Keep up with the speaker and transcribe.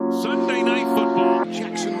Sunday Night Football.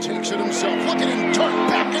 Jackson takes it himself. Look at him turn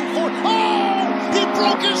back and forth. Oh! He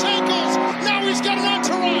broke his ankles. Now he's got an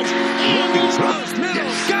entourage. And he's Rose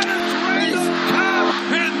Middle got it right on top.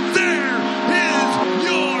 And there is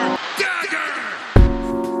your dagger.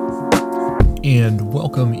 And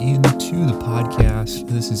welcome into the podcast.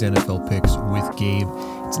 This is NFL Picks with Gabe.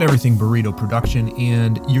 It's an Everything Burrito production,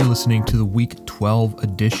 and you're listening to the Week 12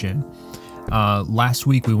 edition. Last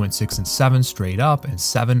week we went 6-7 straight up and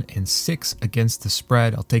 7-6 against the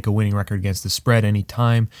spread. I'll take a winning record against the spread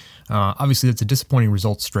anytime. Obviously that's a disappointing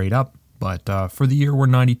result straight up, but for the year we're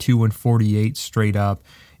 92-48 straight up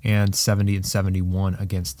and 70-71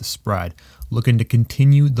 against the spread. Looking to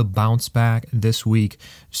continue the bounce back this week.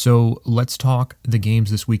 So let's talk the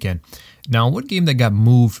games this weekend. Now, one game that got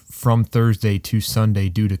moved from Thursday to Sunday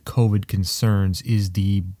due to COVID concerns is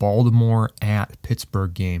the Baltimore at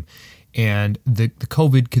Pittsburgh game. And the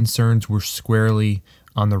COVID concerns were squarely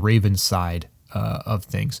on the Ravens side of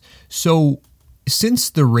things. So since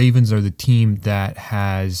the Ravens are the team that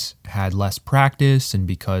has had less practice and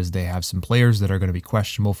because they have some players that are going to be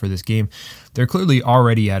questionable for this game, they're clearly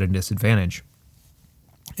already at a disadvantage.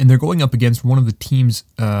 And they're going up against one of the teams,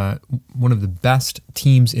 one of the best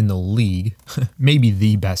teams in the league, maybe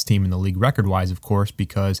the best team in the league record-wise, of course,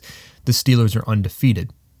 because the Steelers are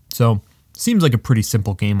undefeated. So seems like a pretty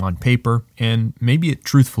simple game on paper, and maybe it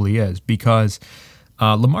truthfully is, because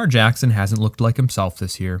Lamar Jackson hasn't looked like himself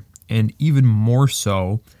this year, and even more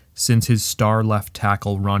so since his star left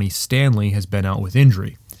tackle Ronnie Stanley has been out with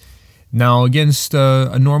injury. Now, against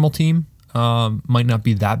a normal team, might not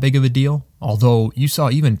be that big of a deal, although you saw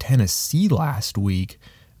even Tennessee last week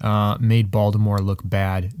made Baltimore look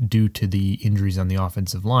bad due to the injuries on the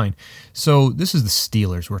offensive line. So this is the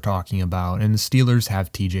Steelers we're talking about, and the Steelers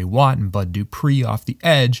have TJ Watt and Bud Dupree off the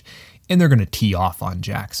edge, and they're going to tee off on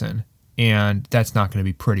Jackson, and that's not going to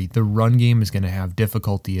be pretty. The run game is going to have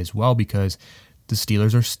difficulty as well because the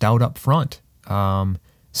Steelers are stout up front.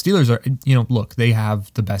 Steelers are, look, they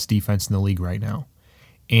have the best defense in the league right now,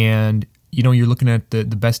 and you're looking at the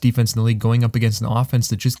best defense in the league going up against an offense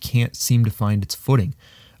that just can't seem to find its footing.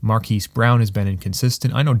 Marquise Brown has been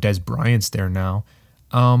inconsistent. I know Des Bryant's there now,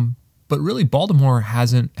 but really Baltimore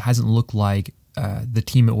hasn't looked like the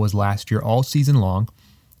team it was last year all season long,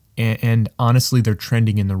 and honestly, they're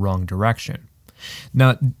trending in the wrong direction.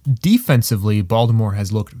 Now, defensively, Baltimore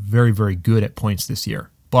has looked very, very good at points this year,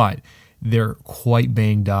 but they're quite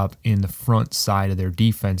banged up in the front side of their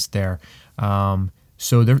defense there.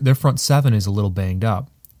 So their front seven is a little banged up.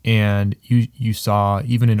 And you saw,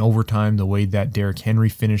 even in overtime, the way that Derrick Henry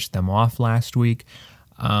finished them off last week.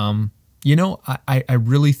 I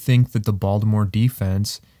really think that the Baltimore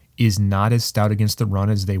defense is not as stout against the run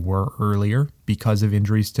as they were earlier because of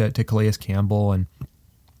injuries to Calais Campbell and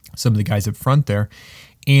some of the guys up front there.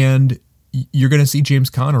 And you're going to see James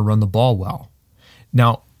Conner run the ball well.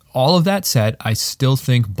 Now, all of that said, I still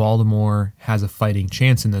think Baltimore has a fighting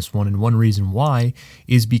chance in this one, and one reason why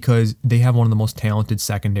is because they have one of the most talented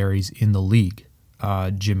secondaries in the league.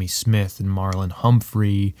 Jimmy Smith and Marlon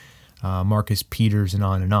Humphrey, Marcus Peters, and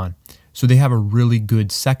on and on. So they have a really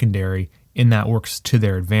good secondary, and that works to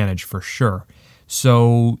their advantage for sure.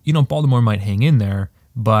 So, Baltimore might hang in there,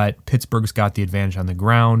 but Pittsburgh's got the advantage on the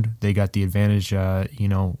ground. They got the advantage,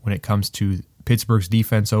 when it comes to Pittsburgh's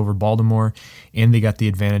defense over Baltimore, and they got the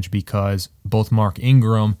advantage because both Mark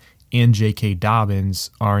Ingram and J.K.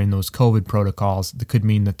 Dobbins are in those COVID protocols. That could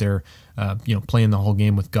mean that they're, playing the whole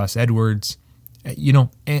game with Gus Edwards, and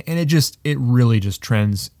it really just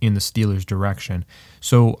trends in the Steelers' direction.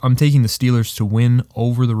 So I'm taking the Steelers to win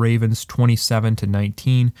over the Ravens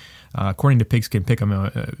 27-19. According to Pigskin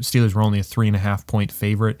Pick'em, Steelers were only a 3.5 point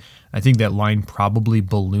favorite. I think that line probably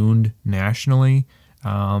ballooned nationally,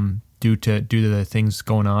 due to the things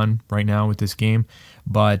going on right now with this game.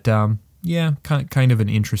 But kind of an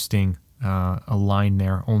interesting a line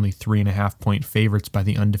there. Only 3.5 point favorites by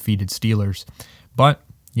the undefeated Steelers. But,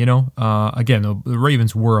 again, the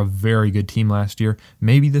Ravens were a very good team last year.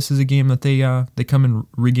 Maybe this is a game that they come and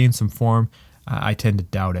regain some form. I tend to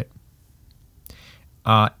doubt it.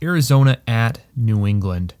 Arizona at New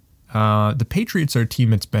England. The Patriots are a team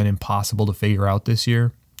that's been impossible to figure out this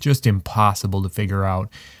year. Just impossible to figure out.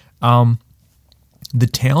 The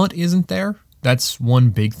talent isn't there. That's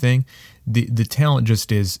one big thing. The talent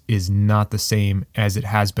just is not the same as it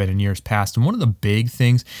has been in years past. And one of the big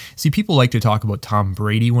things, people like to talk about Tom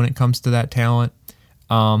Brady when it comes to that talent.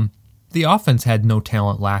 The offense had no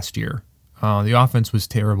talent last year. The offense was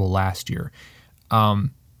terrible last year.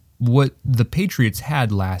 What the Patriots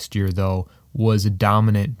had last year, though, was a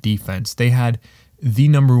dominant defense. They had the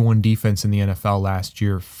number one defense in the NFL last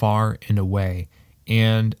year, far and away.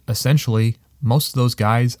 And essentially, most of those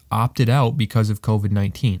guys opted out because of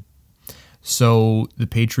COVID-19. So the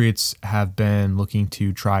Patriots have been looking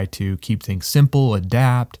to try to keep things simple,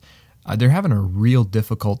 adapt. They're having a real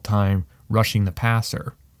difficult time rushing the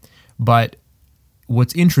passer. But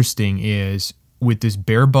what's interesting is with this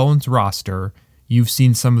bare bones roster, you've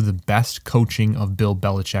seen some of the best coaching of Bill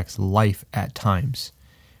Belichick's life at times.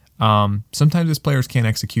 Sometimes his players can't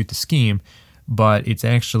execute the scheme, but it's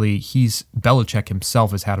actually Belichick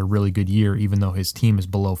himself has had a really good year, even though his team is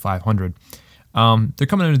below 500. They're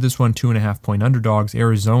coming into this one 2.5-point underdogs.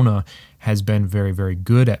 Arizona has been very, very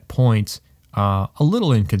good at points, a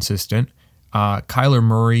little inconsistent. Kyler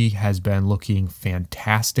Murray has been looking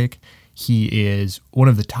fantastic. He is one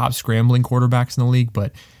of the top scrambling quarterbacks in the league,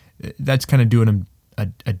 but that's kind of doing him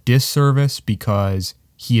a disservice because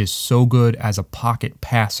he is so good as a pocket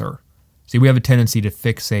passer. See, we have a tendency to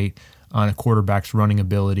fixate on a quarterback's running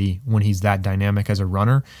ability when he's that dynamic as a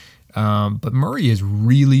runner. But Murray has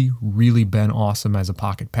really, really been awesome as a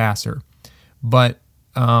pocket passer. But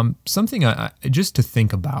something just to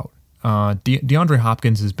think about, DeAndre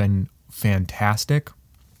Hopkins has been fantastic,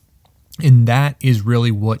 and that is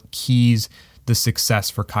really what keys the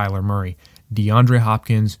success for Kyler Murray. DeAndre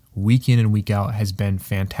Hopkins, week in and week out, has been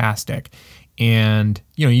fantastic. And,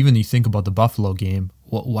 even you think about the Buffalo game,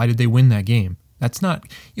 why did they win that game? That's not,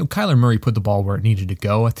 Kyler Murray put the ball where it needed to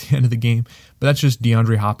go at the end of the game, but that's just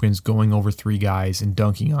DeAndre Hopkins going over three guys and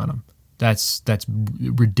dunking on them. That's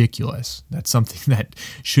ridiculous. That's something that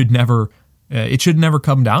should never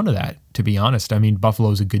come down to that, to be honest. I mean,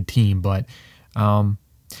 Buffalo's a good team, but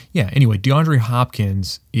anyway, DeAndre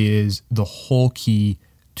Hopkins is the whole key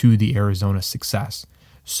to the Arizona success.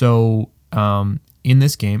 So in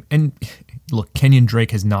this game, and look, Kenyon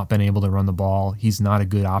Drake has not been able to run the ball. He's not a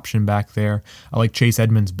good option back there. I like Chase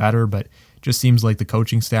Edmonds better, but it just seems like the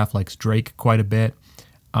coaching staff likes Drake quite a bit.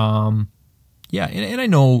 And I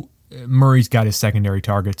know Murray's got his secondary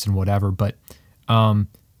targets and whatever, but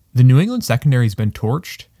the New England secondary has been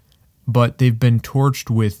torched, but they've been torched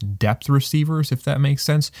with depth receivers, if that makes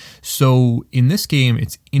sense. So in this game,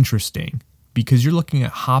 it's interesting because you're looking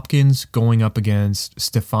at Hopkins going up against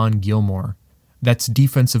Stephon Gilmore. That's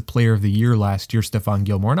Defensive Player of the Year last year, Stephon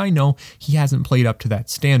Gilmore. And I know he hasn't played up to that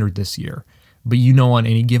standard this year, but on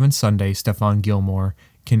any given Sunday, Stephon Gilmore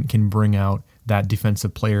can bring out that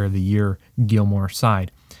Defensive Player of the Year Gilmore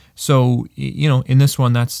side. So, in this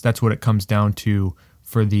one, that's what it comes down to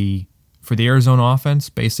for the Arizona offense.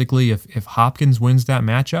 Basically, if Hopkins wins that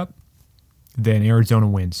matchup, then Arizona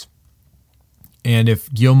wins. And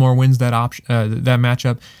if Gilmore wins that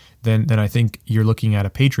matchup, then I think you're looking at a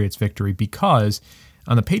Patriots victory, because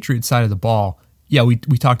on the Patriots side of the ball, we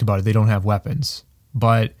talked about it. They don't have weapons.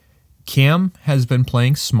 But Cam has been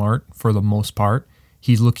playing smart for the most part.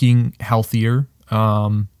 He's looking healthier.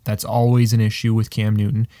 That's always an issue with Cam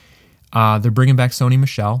Newton. They're bringing back Sony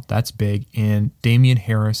Michel. That's big. And Damian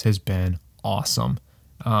Harris has been awesome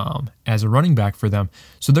as a running back for them.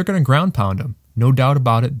 So they're going to ground pound him. No doubt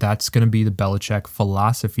about it. That's going to be the Belichick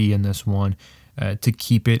philosophy in this one, to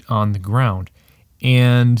keep it on the ground.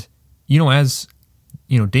 And, as,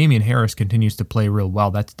 Damian Harris continues to play real well.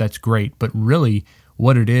 That's great. But really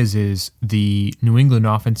what it is the New England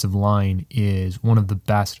offensive line is one of the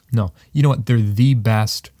best. No, you know what? They're the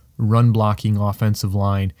best run blocking offensive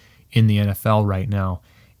line in the NFL right now.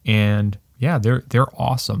 And they're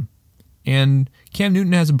awesome. And Cam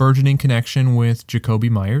Newton has a burgeoning connection with Jacoby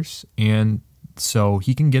Myers, and so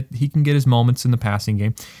he can get his moments in the passing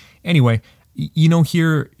game. Anyway,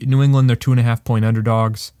 here in New England, they're 2.5-point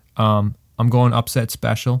underdogs. I'm going upset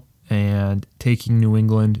special and taking New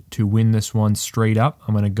England to win this one straight up.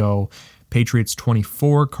 I'm going to go Patriots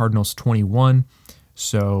 24, Cardinals 21.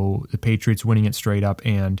 So the Patriots winning it straight up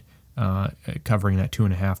and covering that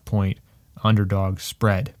 2.5-point underdog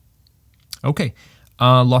spread. Okay,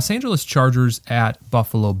 Los Angeles Chargers at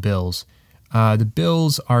Buffalo Bills. The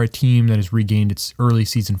Bills are a team that has regained its early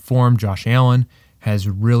season form. Josh Allen has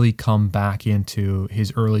really come back into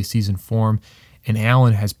his early season form, and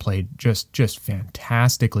Allen has played just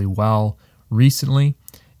fantastically well recently.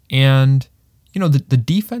 And, the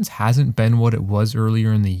defense hasn't been what it was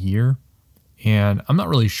earlier in the year, and I'm not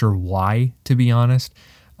really sure why, to be honest,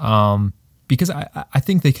 because I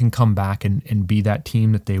think they can come back and be that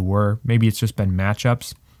team that they were. Maybe it's just been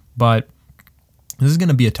matchups, but this is going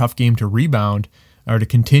to be a tough game to rebound, or to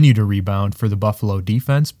continue to rebound for the Buffalo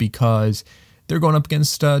defense, because they're going up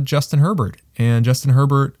against Justin Herbert. And Justin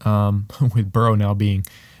Herbert, with Burrow now being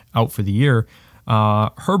out for the year,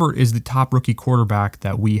 Herbert is the top rookie quarterback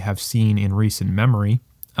that we have seen in recent memory.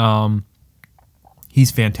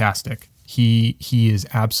 He's fantastic. He is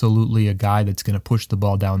absolutely a guy that's going to push the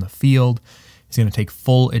ball down the field. He's going to take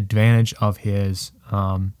full advantage of his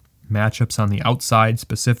matchups on the outside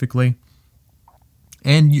specifically.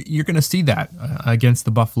 And you're going to see that against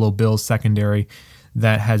the Buffalo Bills secondary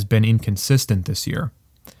that has been inconsistent this year.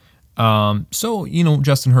 So,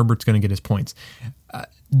 Justin Herbert's going to get his points.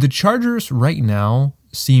 The Chargers right now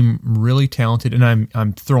seem really talented, and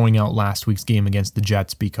I'm throwing out last week's game against the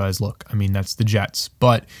Jets because, look, that's the Jets.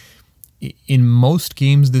 But in most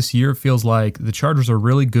games this year, it feels like the Chargers are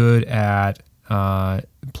really good at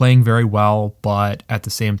playing very well, but at the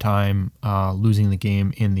same time losing the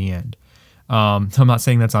game in the end. I'm not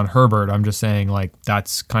saying that's on Herbert. I'm just saying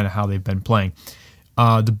that's kind of how they've been playing.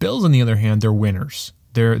 The Bills, on the other hand, they're winners.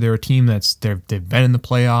 They're a team they've been in the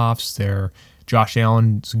playoffs. They're Josh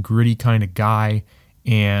Allen's a gritty kind of guy,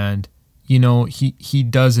 and he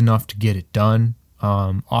does enough to get it done.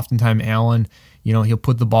 Oftentimes Allen, he'll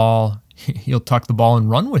put the ball, he'll tuck the ball and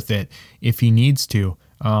run with it if he needs to.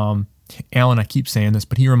 Allen, I keep saying this,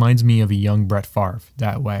 but he reminds me of a young Brett Favre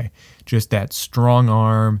that way. Just that strong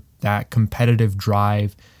arm, that competitive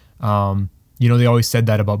drive. They always said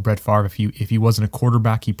that about Brett Favre. If he wasn't a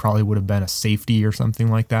quarterback, he probably would have been a safety or something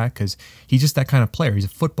like that because he's just that kind of player. He's a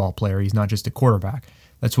football player. He's not just a quarterback.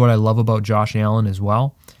 That's what I love about Josh Allen as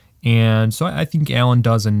well. And so I think Allen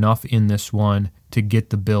does enough in this one to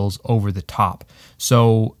get the Bills over the top.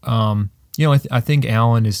 So, I think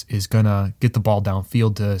Allen is going to get the ball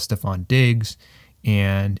downfield to Stephon Diggs.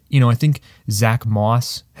 And, I think Zach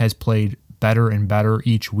Moss has played better and better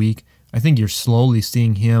each week. I think you're slowly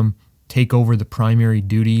seeing him take over the primary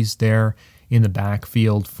duties there in the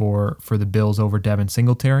backfield for the Bills over Devin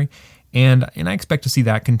Singletary. And I expect to see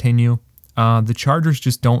that continue. The Chargers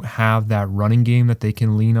just don't have that running game that they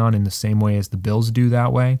can lean on in the same way as the Bills do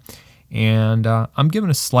that way. And I'm giving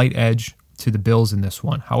a slight edge to the Bills in this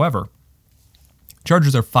one. However,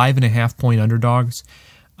 Chargers are 5.5-point underdogs.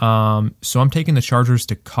 So I'm taking the Chargers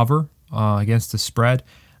to cover against the spread.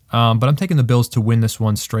 But I'm taking the Bills to win this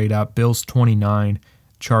one straight up. Bills 29,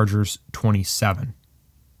 Chargers 27.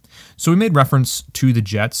 So we made reference to the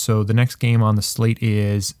Jets. So the next game on the slate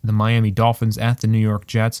is the Miami Dolphins at the New York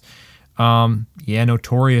Jets.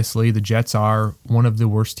 Notoriously, the Jets are one of the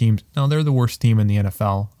worst teams. No, they're the worst team in the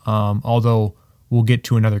NFL, although we'll get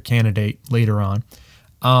to another candidate later on.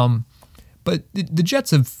 But the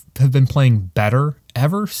Jets have been playing better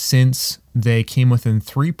ever since they came within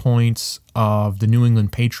 3 points of the New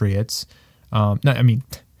England Patriots.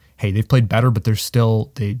 They've played better, but they're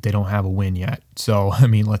still, they don't have a win yet. So,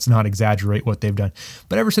 let's not exaggerate what they've done.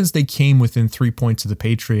 But ever since they came within 3 points of the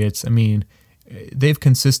Patriots, they've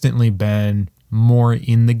consistently been more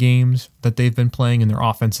in the games that they've been playing, and their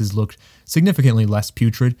offenses looked significantly less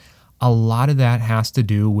putrid. A lot of that has to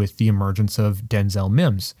do with the emergence of Denzel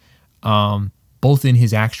Mims, both in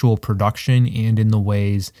his actual production and in the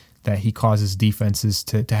ways that he causes defenses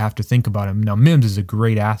to have to think about him. Now, Mims is a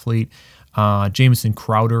great athlete. Jamison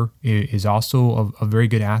Crowder is also a very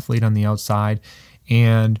good athlete on the outside.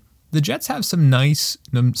 And the Jets have some nice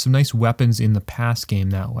weapons in the pass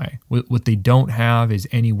game that way. What they don't have is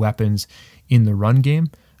any weapons in the run game,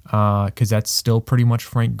 because that's still pretty much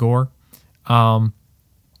Frank Gore.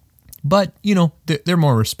 But, they're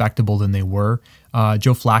more respectable than they were.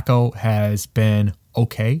 Joe Flacco has been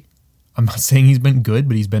okay. I'm not saying he's been good,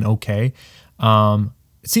 but he's been okay.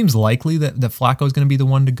 It seems likely that Flacco is going to be the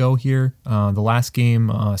one to go here. The last game,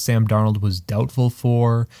 Sam Darnold was doubtful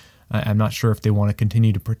for. I'm not sure if they want to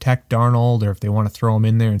continue to protect Darnold or if they want to throw him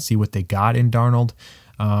in there and see what they got in Darnold.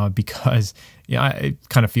 Because I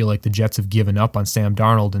kind of feel like the Jets have given up on Sam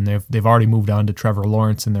Darnold and they've already moved on to Trevor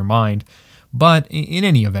Lawrence in their mind. But in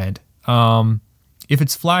any event, if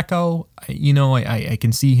it's Flacco, I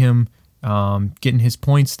can see him getting his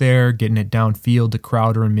points there, getting it downfield to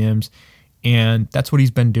Crowder and Mims. And that's what he's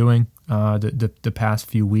been doing the past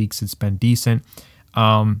few weeks. It's been decent.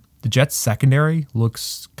 The Jets secondary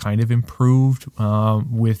looks kind of improved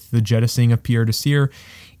with the jettisoning of Pierre Desir.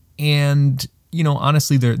 And,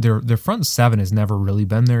 honestly, their front seven has never really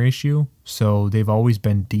been their issue. So they've always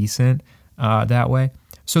been decent that way.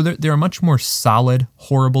 So they're a much more solid,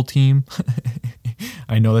 horrible team.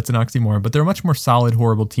 I know that's an oxymoron, but they're a much more solid,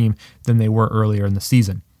 horrible team than they were earlier in the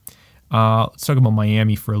season. Let's talk about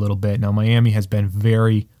Miami for a little bit. Now, Miami has been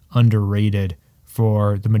very underrated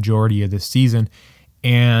for the majority of this season.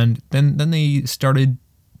 And then they started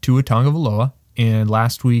Tua Tagovailoa, and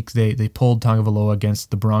last week they pulled Tagovailoa against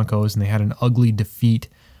the Broncos, and they had an ugly defeat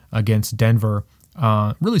against Denver.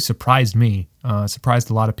 Really surprised me, surprised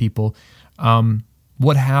a lot of people.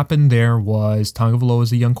 What happened there was Tagovailoa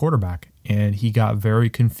is a young quarterback, and he got very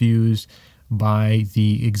confused by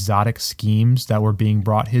the exotic schemes that were being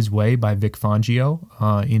brought his way by Vic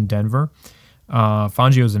Fangio in Denver.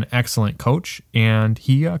 Fangio is an excellent coach, and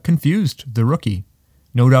he confused the rookie,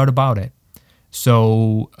 no doubt about it.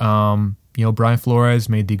 So, Brian Flores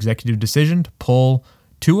made the executive decision to pull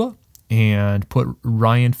Tua and put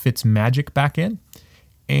Ryan Fitzmagic back in.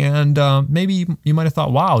 And maybe you might have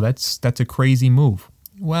thought, wow, that's a crazy move.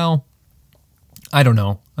 Well, I don't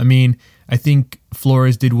know. I mean, I think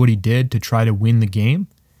Flores did what he did to try to win the game,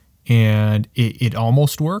 and it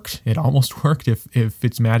almost worked. It almost worked if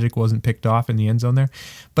Fitzmagic wasn't picked off in the end zone there.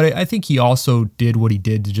 But I think he also did what he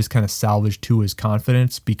did to just kind of salvage Tua's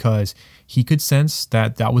confidence, because he could sense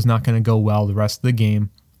that was not going to go well the rest of the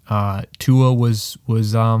game. Tua was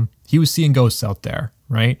seeing ghosts out there,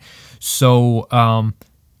 right? So,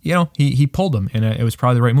 he pulled him, and it was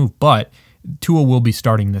probably the right move. But Tua will be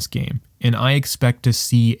starting this game, and I expect to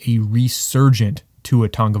see a resurgent Tua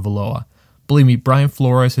Tagovailoa. Believe me, Brian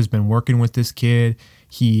Flores has been working with this kid.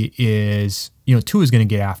 He is, Tua is going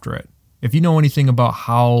to get after it. If you know anything about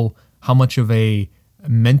how much of a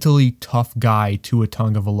mentally tough guy Tua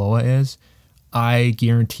Tagovailoa is, I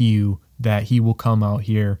guarantee you that he will come out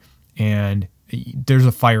here and there's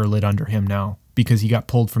a fire lit under him now, because he got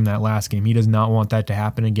pulled from that last game. He does not want that to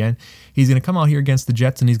happen again. He's going to come out here against the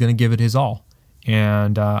Jets and he's going to give it his all.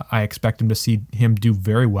 And I expect him to see him do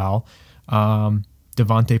very well.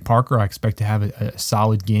 Devontae Parker, I expect to have a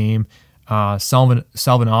solid game. Salvin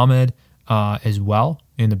Ahmed as well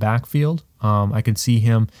in the backfield. I can see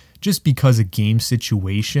him, just because of game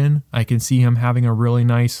situation, I can see him having a really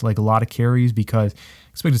nice, a lot of carries, because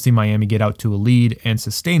I expect to see Miami get out to a lead and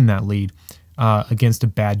sustain that lead against a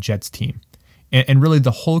bad Jets team. And really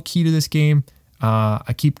the whole key to this game,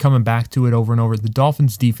 I keep coming back to it over and over. The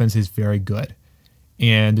Dolphins defense is very good,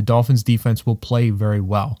 and the Dolphins defense will play very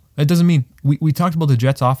well. That doesn't mean we talked about the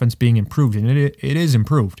Jets offense being improved, and it is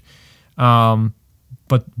improved.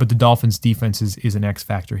 But the Dolphins defense is an X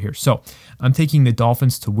factor here. So I'm taking the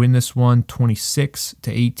Dolphins to win this one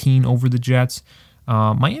 26-18 over the Jets.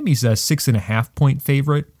 Miami's a 6.5 point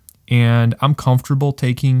favorite, and I'm comfortable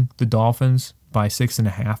taking the Dolphins by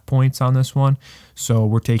 6.5 points on this one. So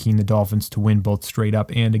we're taking the Dolphins to win both straight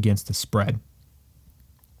up and against the spread.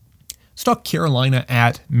 Let's talk Carolina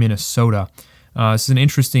at Minnesota. This is an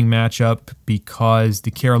interesting matchup because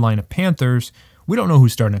the Carolina Panthers, we don't know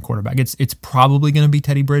who's starting at quarterback. It's probably going to be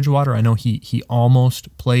Teddy Bridgewater. I know he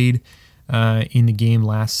almost played in the game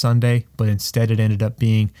last Sunday, but instead it ended up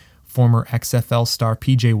being former XFL star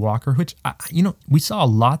PJ Walker, which, we saw a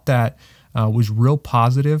lot that was real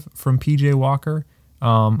positive from PJ Walker.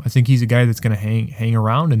 I think he's a guy that's going to hang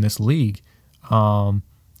around in this league. But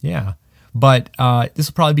this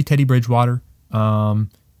will probably be Teddy Bridgewater.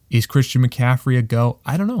 Is Christian McCaffrey a go?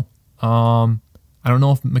 I don't know. I don't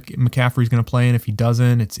know if McCaffrey's going to play, and if he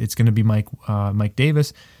doesn't, it's going to be Mike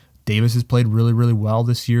Davis. Davis has played really, really well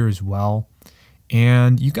this year as well.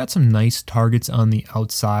 And you've got some nice targets on the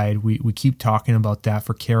outside. We keep talking about that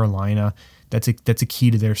for Carolina. That's a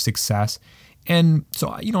key to their success. And so,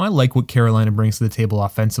 I like what Carolina brings to the table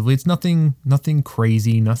offensively. It's nothing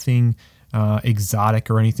crazy, nothing exotic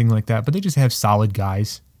or anything like that, but they just have solid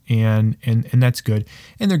guys, and that's good.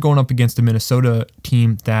 And they're going up against a Minnesota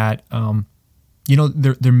team that,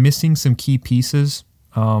 they're missing some key pieces.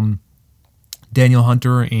 Daniel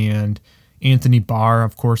Hunter and Anthony Barr,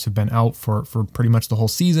 of course, have been out for pretty much the whole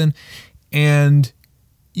season. And,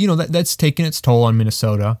 that's taken its toll on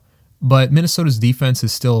Minnesota. But Minnesota's defense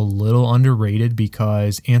is still a little underrated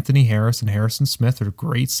because Anthony Harris and Harrison Smith are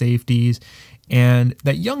great safeties. And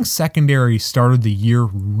that young secondary started the year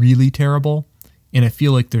really terrible. And I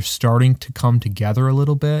feel like they're starting to come together a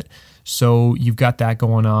little bit. So you've got that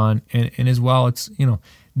going on. And as well, it's,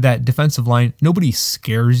 that defensive line, nobody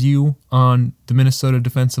scares you on the Minnesota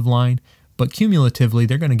defensive line, but cumulatively,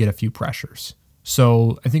 they're going to get a few pressures.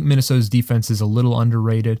 So I think Minnesota's defense is a little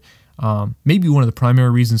underrated. Maybe one of the primary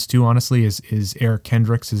reasons too, honestly, is Eric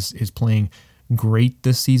Kendricks is playing great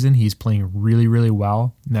this season. He's playing really, really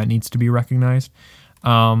well, and that needs to be recognized.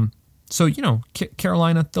 So,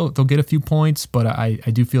 Carolina, they'll get a few points, but I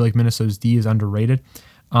do feel like Minnesota's D is underrated.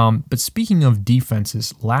 But speaking of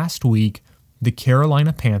defenses, last week, the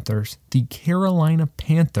Carolina Panthers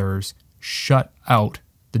shut out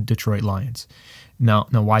the Detroit Lions. Now,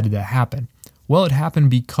 why did that happen? Well, it happened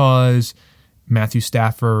because Matthew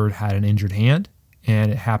Stafford had an injured hand,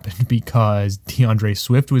 and it happened because DeAndre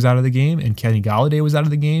Swift was out of the game and Kenny Golladay was out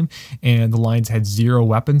of the game, and the Lions had zero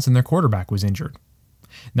weapons and their quarterback was injured.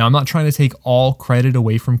 Now, I'm not trying to take all credit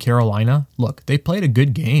away from Carolina. Look, they played a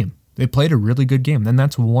good game. They played a really good game, and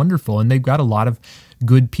that's wonderful, and they've got a lot of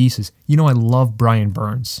good pieces. I love Brian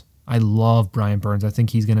Burns. I love Brian Burns. I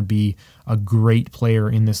think he's going to be a great player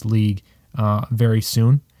in this league very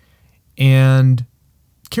soon. And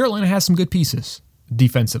Carolina has some good pieces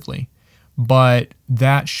defensively, but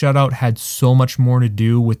that shutout had so much more to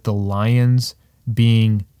do with the Lions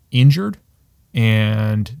being injured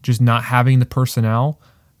and just not having the personnel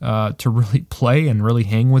to really play and really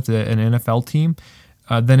hang with an NFL team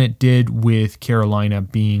than it did with Carolina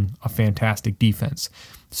being a fantastic defense.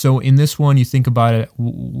 So in this one, you think about it,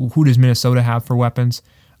 who does Minnesota have for weapons?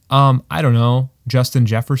 I don't know. Justin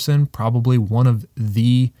Jefferson, probably one of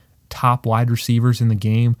the top wide receivers in the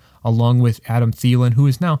game, along with Adam Thielen, who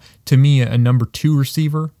is now, to me, a number 2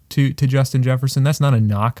 receiver to Justin Jefferson. That's not a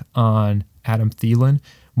knock on Adam Thielen.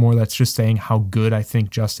 More, that's just saying how good I think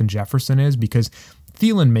Justin Jefferson is, because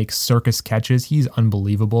Thielen makes circus catches. He's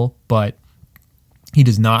unbelievable, but he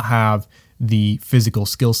does not have the physical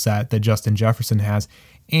skill set that Justin Jefferson has.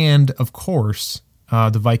 And, of course,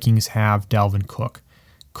 the Vikings have Dalvin Cook.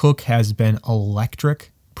 Cook has been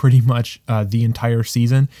electric pretty much the entire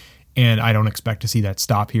season, and I don't expect to see that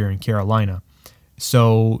stop here in Carolina.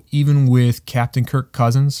 So even with Captain Kirk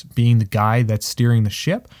Cousins being the guy that's steering the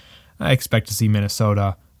ship, I expect to see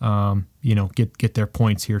Minnesota get their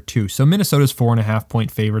points here too. So Minnesota's 4.5-point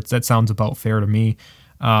favorites. That sounds about fair to me.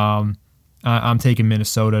 I'm taking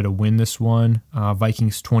Minnesota to win this one.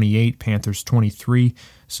 Vikings 28, Panthers 23.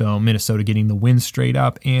 So Minnesota getting the win straight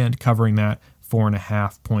up and covering that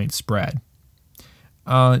 4.5-point spread.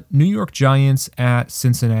 New York Giants at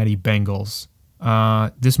Cincinnati Bengals.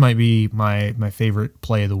 This might be my favorite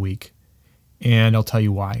play of the week, and I'll tell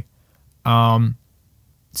you why.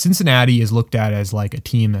 Cincinnati is looked at as like a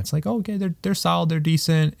team that's like, oh, okay, they're solid, they're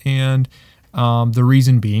decent, and the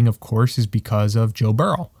reason being, of course, is because of Joe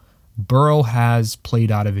Burrow. Burrow has played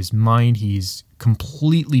out of his mind. He's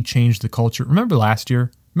completely changed the culture. Remember last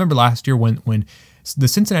year when the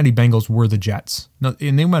Cincinnati Bengals were the Jets. Now,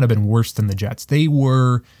 and they might have been worse than the Jets. They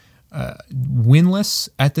were winless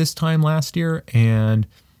at this time last year, and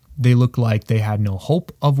they looked like they had no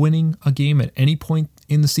hope of winning a game at any point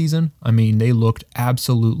in the season. I mean, they looked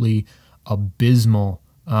absolutely abysmal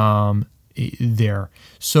there.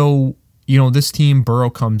 So, this team, Burrow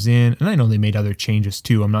comes in, and I know they made other changes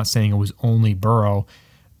too. I'm not saying it was only Burrow,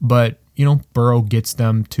 but Burrow gets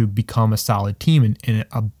them to become a solid team. And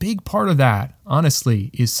a big part of that,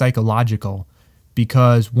 honestly, is psychological,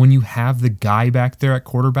 because when you have the guy back there at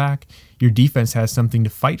quarterback, your defense has something to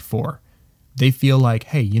fight for. They feel like,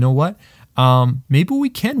 hey, you know what? Maybe we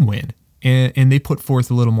can win. And they put forth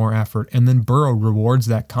a little more effort. And then Burrow rewards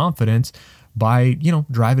that confidence by,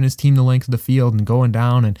 driving his team the length of the field and going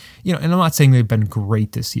down. And, and I'm not saying they've been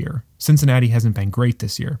great this year. Cincinnati hasn't been great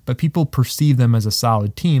this year, but people perceive them as a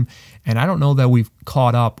solid team. And I don't know that we've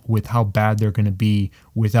caught up with how bad they're going to be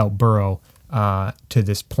without Burrow to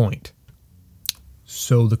this point.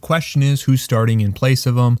 So the question is, who's starting in place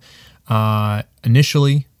of him?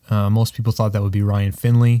 Initially, most people thought that would be Ryan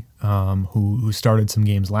Finley, who started some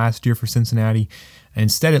games last year for Cincinnati.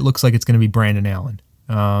 Instead, it looks like it's going to be Brandon Allen.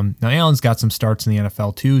 Now, Allen's got some starts in the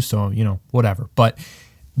NFL too, so, whatever. But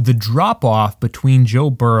the drop-off between Joe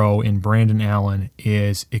Burrow and Brandon Allen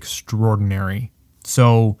is extraordinary.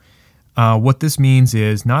 So what this means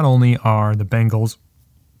is not only are the Bengals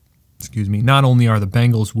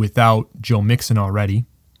without Joe Mixon already,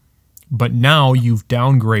 but now you've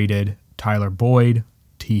downgraded Tyler Boyd,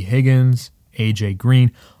 T. Higgins, A.J.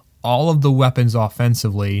 Green. All of the weapons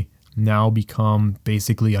offensively now become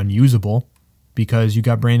basically unusable because you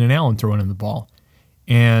got Brandon Allen throwing him the ball.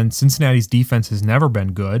 And Cincinnati's defense has never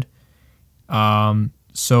been good.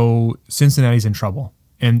 So Cincinnati's in trouble.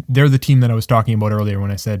 And they're the team that I was talking about earlier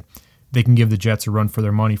when I said they can give the Jets a run for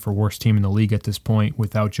their money for worst team in the league at this point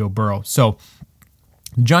without Joe Burrow. So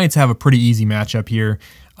the Giants have a pretty easy matchup here.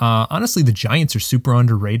 Honestly, the Giants are super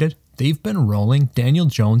underrated. They've been rolling. Daniel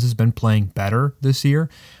Jones has been playing better this year.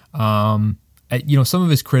 Some of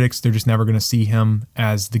his critics, they're just never going to see him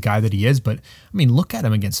as the guy that he is. But, I mean, look at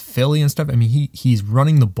him against Philly and stuff. I mean, he's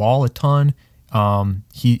running the ball a ton.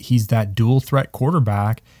 He's that dual threat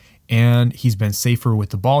quarterback, and he's been safer with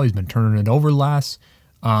the ball. He's been turning it over less.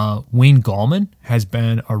 Wayne Gallman has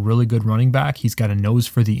been a really good running back. He's got a nose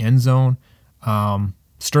for the end zone.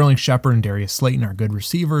 Sterling Shepard and Darius Slayton are good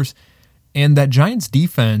receivers. And that Giants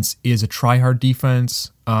defense is a try-hard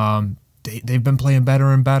defense. They've been playing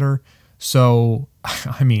better and better. So,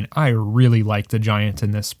 I mean, I really like the Giants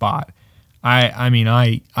in this spot.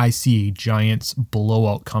 I see a Giants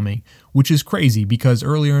blowout coming, which is crazy because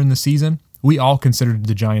earlier in the season, we all considered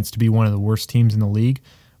the Giants to be one of the worst teams in the league.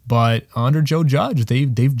 But under Joe Judge, they've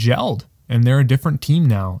gelled, and they're a different team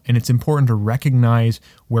now. And it's important to recognize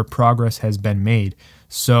where progress has been made.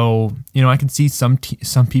 So, I can see some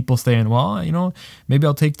people saying, well, maybe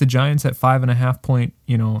I'll take the Giants at 5.5 point,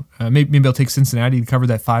 maybe I'll take Cincinnati to cover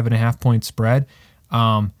that 5.5 point spread.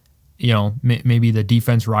 Maybe the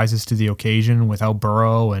defense rises to the occasion without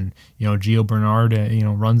Burrow and, Gio Bernard,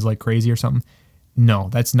 runs like crazy or something. No,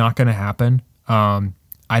 that's not going to happen.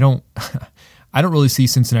 I don't really see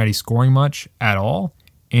Cincinnati scoring much at all.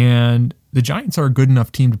 And the Giants are a good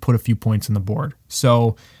enough team to put a few points on the board.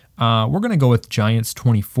 So we're going to go with Giants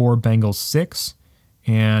 24, Bengals 6,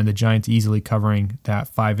 and the Giants easily covering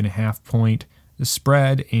that 5.5 point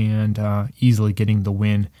spread and easily getting the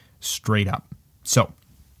win straight up. So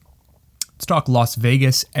let's talk Las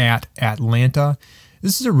Vegas at Atlanta.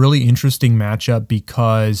 This is a really interesting matchup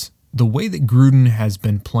because the way that Gruden has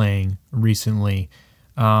been playing recently,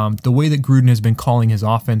 the way that Gruden has been calling his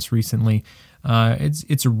offense recently,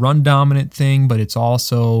 it's a run-dominant thing, but it's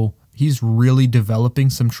also he's really developing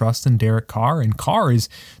some trust in Derek Carr, and Carr is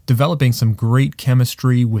developing some great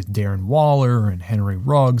chemistry with Darren Waller and Henry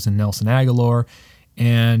Ruggs and Nelson Aguilar,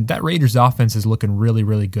 and that Raiders offense is looking really,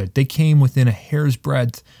 really good. They came within a hair's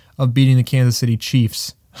breadth of beating the Kansas City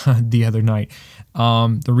Chiefs the other night.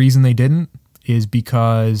 The reason they didn't is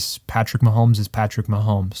because Patrick Mahomes is Patrick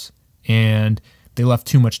Mahomes, and they left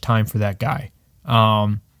too much time for that guy.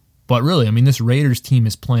 But really, this Raiders team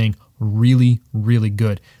is playing really, really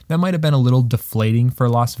good. That might have been a little deflating for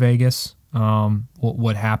Las Vegas,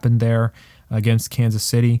 what happened there against Kansas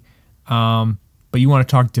City. But you want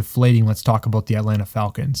to talk deflating, let's talk about the Atlanta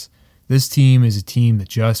Falcons. This team is a team that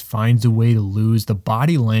just finds a way to lose. The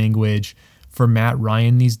body language for Matt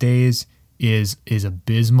Ryan these days is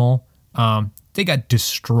abysmal. They got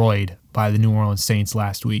destroyed by the New Orleans Saints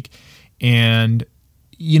last week. And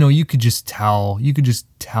you could just tell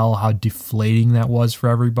how deflating that was for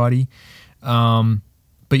everybody. But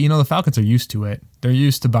the Falcons are used to it. They're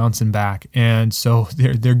used to bouncing back, and so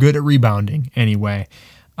they're good at rebounding anyway.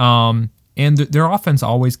 And their offense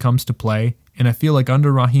always comes to play. And I feel like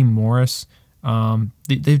under Raheem Morris,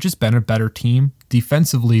 they've just been a better team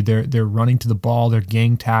defensively. They're running to the ball. They're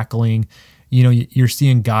gang tackling. You're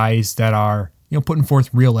seeing guys that are putting forth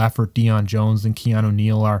real effort. Deion Jones and Keanu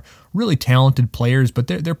Neal are really talented players, but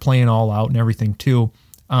they're playing all out and everything too.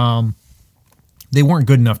 They weren't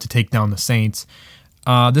good enough to take down the Saints.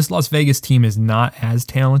 This Las Vegas team is not as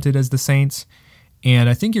talented as the Saints, and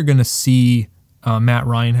I think you're going to see Matt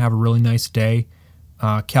Ryan have a really nice day.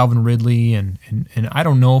 Calvin Ridley and I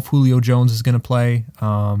don't know if Julio Jones is going to play.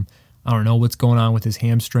 I don't know what's going on with his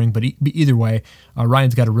hamstring, but either way,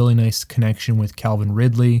 Ryan's got a really nice connection with Calvin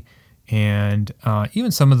Ridley. And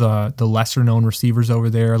even some of the lesser-known receivers over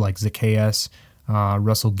there, like Zacchaeus,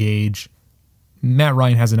 Russell Gage, Matt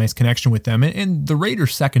Ryan has a nice connection with them. And the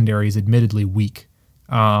Raiders' secondary is admittedly weak.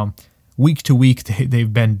 Week to week,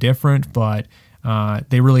 they've been different, but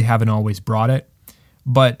they really haven't always brought it.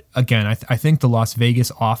 But again, I think the Las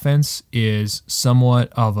Vegas offense is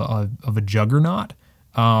somewhat of a juggernaut.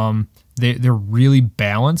 They're really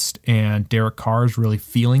balanced, and Derek Carr is really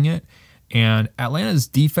feeling it. And Atlanta's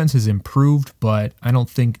defense has improved, but I don't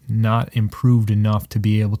think not improved enough to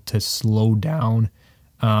be able to slow down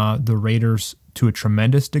the Raiders to a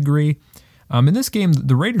tremendous degree. In this game,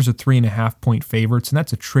 the Raiders are 3.5 point favorites, and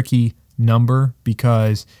that's a tricky number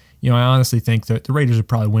because, I honestly think that the Raiders would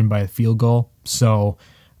probably win by a field goal. So,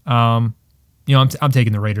 I'm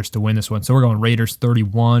taking the Raiders to win this one. So we're going Raiders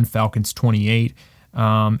 31, Falcons 28.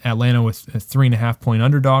 Atlanta with 3.5 point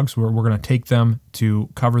underdogs. We're going to take them to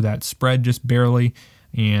cover that spread just barely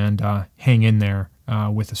and hang in there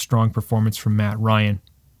with a strong performance from Matt Ryan.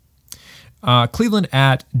 Cleveland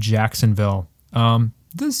at Jacksonville.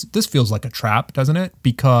 This feels like a trap, doesn't it?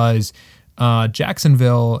 Because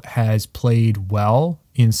Jacksonville has played well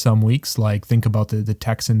in some weeks. Like think about the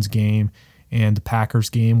Texans game and the Packers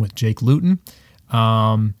game with Jake Luton.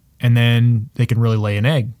 And then they can really lay an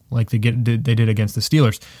egg like they did against the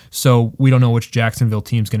Steelers. So we don't know which Jacksonville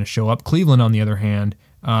team's going to show up. Cleveland, on the other hand,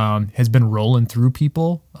 has been rolling through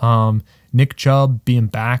people. Nick Chubb being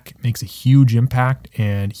back makes a huge impact,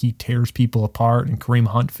 and he tears people apart, and Kareem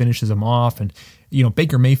Hunt finishes them off. And,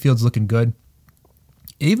 Baker Mayfield's looking good.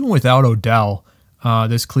 Even without Odell,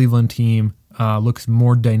 this Cleveland team looks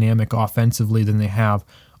more dynamic offensively than they have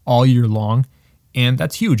all year long. And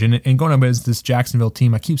that's huge. And going up as this Jacksonville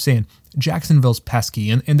team, I keep saying Jacksonville's pesky,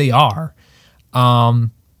 and they are.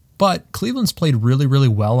 But Cleveland's played really, really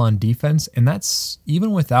well on defense, and that's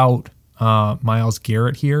even without Myles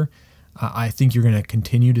Garrett here. I think you're going to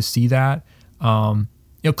continue to see that.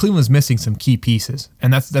 Cleveland's missing some key pieces,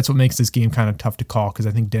 and that's what makes this game kind of tough to call because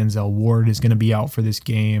I think Denzel Ward is going to be out for this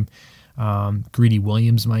game. Greedy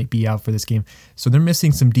Williams might be out for this game. So they're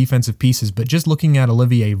missing some defensive pieces. But just looking at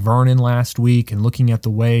Olivier Vernon last week and looking at the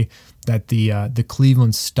way that the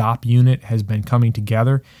Cleveland stop unit has been coming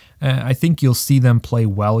together, I think you'll see them play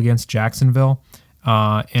well against Jacksonville.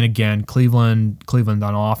 And again, Cleveland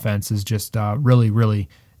on offense has just really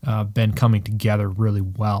been coming together really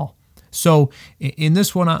well. So in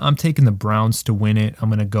this one, I'm taking the Browns to win it. I'm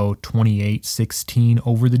going to go 28-16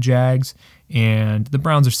 over the Jags, and the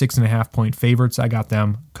Browns are 6.5-point favorites. I got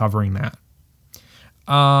them covering that.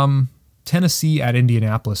 Tennessee at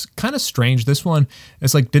Indianapolis. Kind of strange. This one,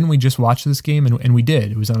 it's like, didn't we just watch this game? And we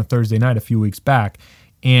did. It was on a Thursday night a few weeks back.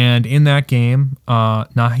 And in that game,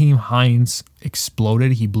 Nyheim Hines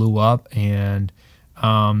exploded. He blew up, and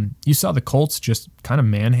you saw the Colts just kind of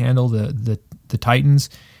manhandle the Titans.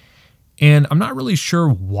 And I'm not really sure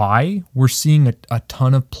why we're seeing a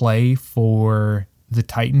ton of play for the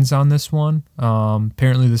Titans on this one.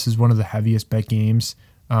 Apparently, this is one of the heaviest bet games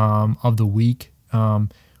of the week,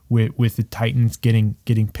 with the Titans getting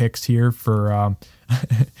picks here for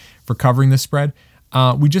for covering the spread.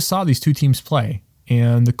 We just saw these two teams play,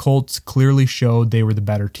 and the Colts clearly showed they were the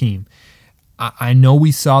better team. I know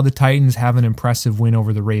we saw the Titans have an impressive win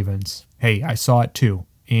over the Ravens. Hey, I saw it too.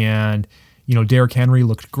 And Derrick Henry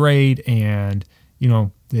looked great, and,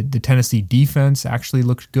 the Tennessee defense actually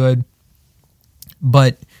looked good.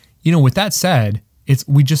 But, with that said,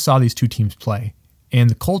 we just saw these two teams play. And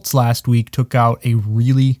the Colts last week took out a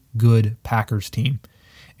really good Packers team.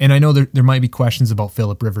 And I know there might be questions about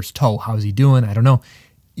Phillip Rivers' toe. How's he doing? I don't know.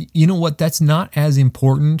 You know what? That's not as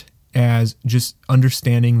important as just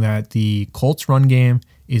understanding that the Colts run game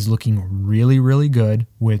is looking really, really good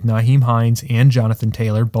with Nyheim Hines and Jonathan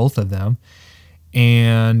Taylor, both of them.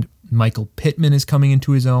 And Michael Pittman is coming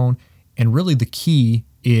into his own. And really the key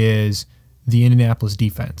is the Indianapolis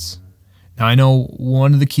defense. Now, I know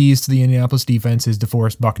one of the keys to the Indianapolis defense is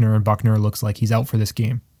DeForest Buckner, and Buckner looks like he's out for this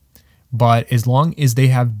game. But as long as they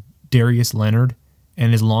have Darius Leonard,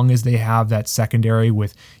 and as long as they have that secondary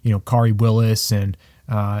with, Kari Willis and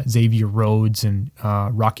Xavier Rhodes and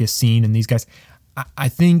Rock Ya-Sin and these guys, I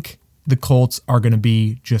think the Colts are going to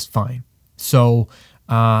be just fine. So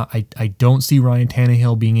I don't see Ryan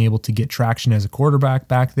Tannehill being able to get traction as a quarterback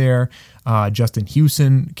back there. Justin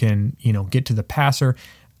Houston can, get to the passer.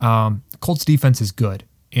 Colts defense is good,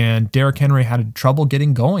 and Derrick Henry had trouble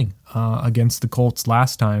getting going against the Colts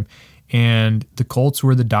last time, and the Colts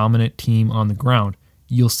were the dominant team on the ground.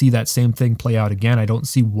 You'll see that same thing play out again. I don't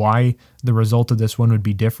see why the result of this one would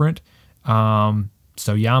be different.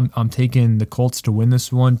 So yeah, I'm taking the Colts to win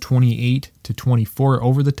this one, 28-24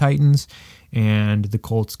 over the Titans, and the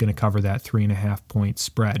Colts going to cover that 3.5-point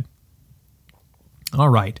spread. All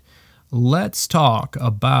right, let's talk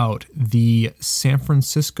about the San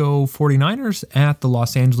Francisco 49ers at the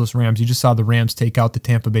Los Angeles Rams. You just saw the Rams take out the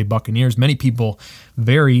Tampa Bay Buccaneers. Many people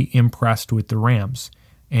very impressed with the Rams.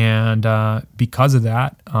 And because of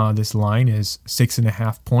that, this line is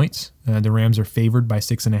 6.5 points. The Rams are favored by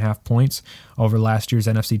 6.5 points over last year's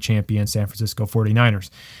NFC champion San Francisco 49ers.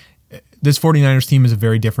 This 49ers team is a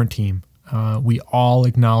very different team. We all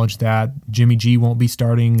acknowledge that. Jimmy G won't be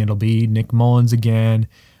starting. It'll be Nick Mullins again.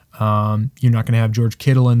 You're not going to have George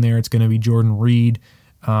Kittle in there. It's going to be Jordan Reed.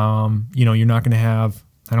 You're not going to have,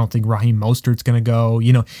 I don't think Raheem Mostert's going to go.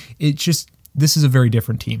 It's just, this is a very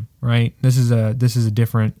different team, right? This is a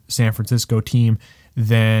different San Francisco team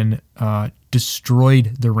than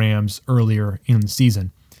destroyed the Rams earlier in the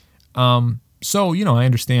season. So, I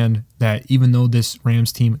understand that even though this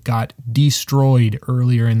Rams team got destroyed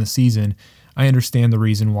earlier in the season, I understand the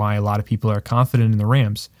reason why a lot of people are confident in the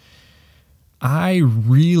Rams. I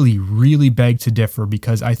really, really beg to differ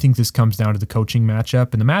because I think this comes down to the coaching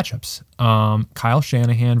matchup and the matchups. Kyle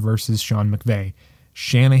Shanahan versus Sean McVay.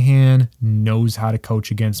 Shanahan knows how to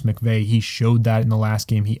coach against McVay. He showed that in the last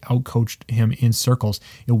game. He outcoached him in circles.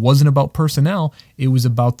 It wasn't about personnel. It was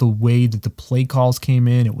about the way that the play calls came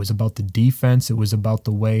in. It was about the defense. It was about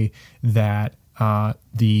the way that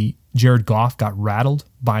the Jared Goff got rattled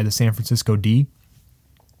by the San Francisco D.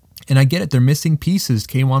 And I get it. They're missing pieces.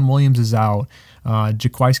 K'Wan Williams is out.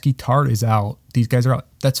 Jaquiski Tartt is out. These guys are out.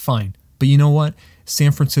 That's fine. But you know what?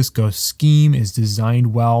 San Francisco's scheme is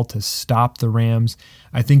designed well to stop the Rams.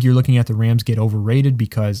 I think you're looking at the Rams get overrated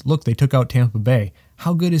because, look, they took out Tampa Bay.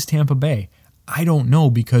 How good is Tampa Bay? I don't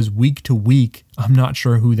know because week to week, I'm not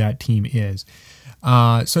sure who that team is.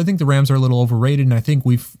 So I think the Rams are a little overrated, and I think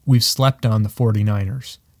we've slept on the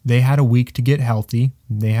 49ers. They had a week to get healthy.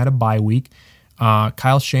 They had a bye week.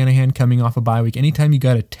 Kyle Shanahan coming off a bye week. Anytime you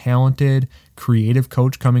got a talented, creative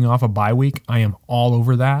coach coming off a bye week, I am all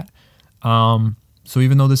over that. So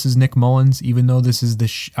even though this is Nick Mullins, even though this is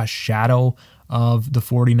a shadow of the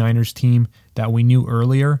 49ers team that we knew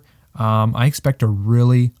earlier, I expect a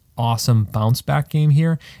really awesome bounce back game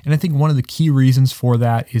here. And I think one of the key reasons for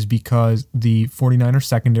that is because the 49ers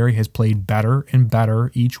secondary has played better and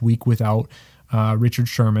better each week without Richard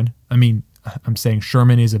Sherman. I mean, I'm saying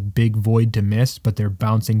Sherman is a big void to miss, but they're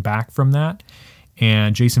bouncing back from that.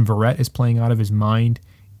 And Jason Verrett is playing out of his mind.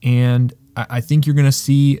 And I think you're going to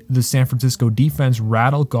see the San Francisco defense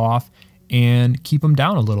rattle Goff and keep him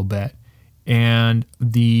down a little bit. And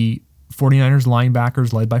the 49ers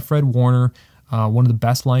linebackers, led by Fred Warner, one of the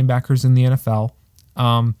best linebackers in the NFL,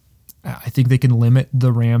 I think they can limit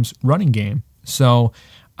the Rams' running game. So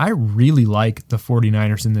I really like the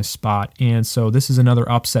 49ers in this spot. And so this is another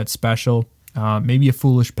upset special, maybe a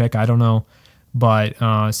foolish pick, I don't know. But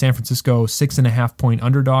San Francisco, 6.5-point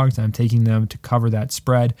underdogs. I'm taking them to cover that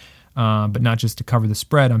spread, but not just to cover the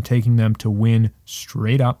spread. I'm taking them to win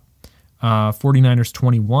straight up. 49ers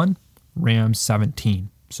 21, Rams 17.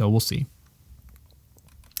 So we'll see.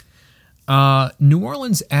 New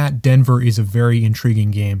Orleans at Denver is a very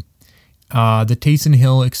intriguing game. The Taysom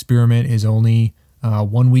Hill experiment is only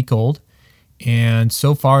 1 week old, and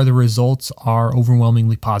so far the results are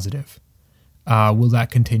overwhelmingly positive. Will that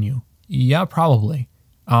continue? Yeah, probably.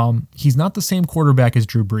 He's not the same quarterback as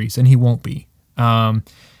Drew Brees, and he won't be.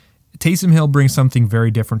 Taysom Hill brings something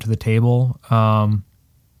very different to the table.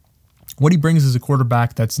 What he brings is a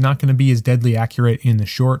quarterback that's not going to be as deadly accurate in the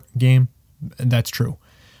short game. That's true.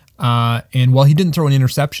 And while he didn't throw an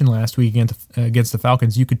interception last week against the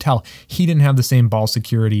Falcons, you could tell he didn't have the same ball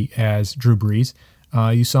security as Drew Brees.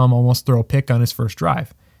 You saw him almost throw a pick on his first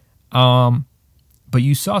drive. But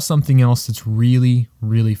you saw something else that's really,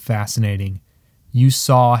 really fascinating. You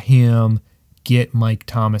saw him get Mike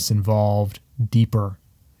Thomas involved deeper.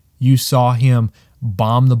 You saw him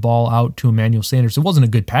bomb the ball out to Emmanuel Sanders. It wasn't a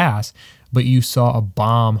good pass, but you saw a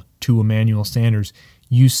bomb to Emmanuel Sanders.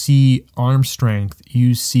 You see arm strength.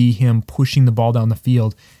 You see him pushing the ball down the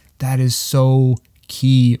field. That is so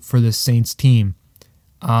key for the Saints team.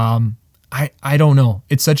 I don't know.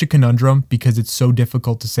 It's such a conundrum because it's so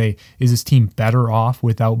difficult to say, is this team better off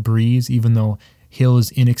without Brees, even though Hill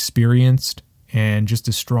is inexperienced and just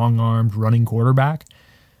a strong-armed running quarterback?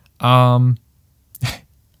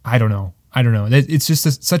 I don't know. It's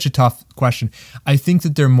just such a tough question. I think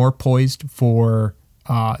that they're more poised for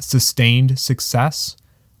sustained success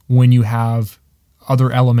when you have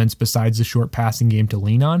other elements besides the short passing game to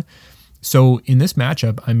lean on. So in this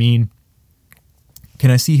matchup, I mean, can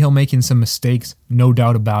I see Hill making some mistakes? No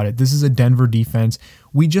doubt about it. This is a Denver defense.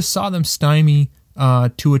 We just saw them stymie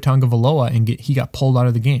Tua Tagovailoa and he got pulled out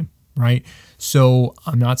of the game, right? So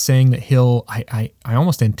I'm not saying that Hill, I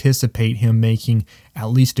almost anticipate him making at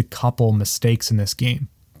least a couple mistakes in this game.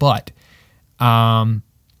 But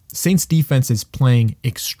Saints defense is playing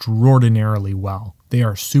extraordinarily well. They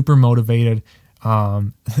are super motivated.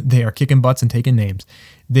 They are kicking butts and taking names.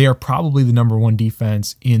 They are probably the number one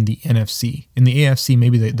defense in the NFC. In the AFC,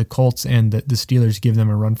 maybe the Colts and the Steelers give them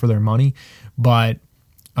a run for their money. But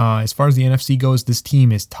as far as the NFC goes, this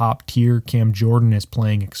team is top tier. Cam Jordan is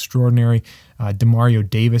playing extraordinary. Demario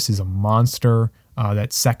Davis is a monster.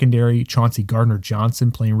 That secondary, Chauncey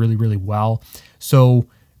Gardner-Johnson playing really, really well. So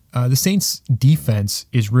the Saints defense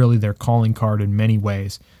is really their calling card in many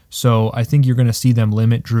ways. So I think you're going to see them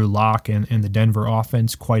limit Drew Lock and the Denver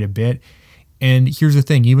offense quite a bit. And here's the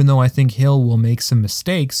thing, even though I think Hill will make some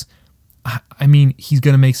mistakes, I mean, he's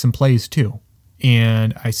going to make some plays too.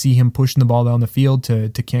 And I see him pushing the ball down the field to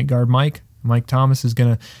can't guard Mike. Mike Thomas is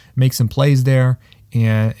going to make some plays there,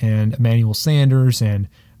 and Emmanuel Sanders, and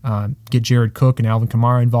get Jared Cook and Alvin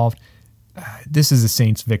Kamara involved. This is a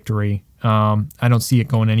Saints victory. I don't see it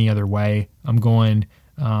going any other way. I'm going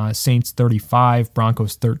Saints 35,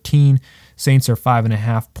 Broncos 13. Saints are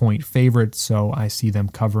 5.5-point favorites, so I see them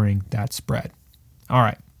covering that spread. All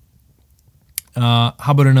right. How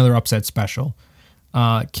about another upset special?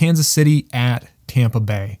 Kansas City at Tampa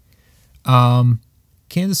Bay.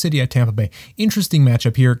 Kansas City at Tampa Bay. Interesting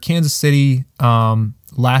matchup here. Kansas City,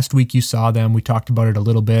 last week you saw them. We talked about it a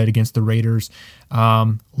little bit against the Raiders.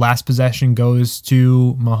 Last possession goes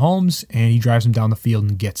to Mahomes, and he drives him down the field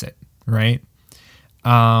and gets it, right?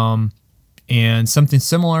 And something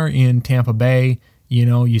similar in Tampa Bay,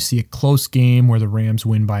 you see a close game where the Rams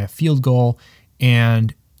win by a field goal.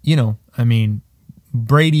 And,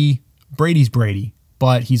 Brady's Brady,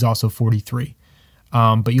 but he's also 43.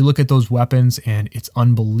 But you look at those weapons, and it's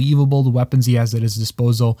unbelievable the weapons he has at his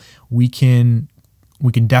disposal. We can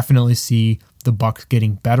We can definitely see the Bucs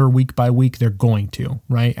getting better week by week. They're going to,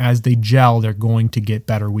 right? As they gel, they're going to get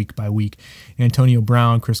better week by week. Antonio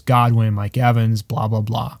Brown, Chris Godwin, Mike Evans, blah, blah,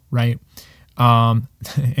 blah, right?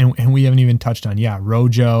 And we haven't even touched on,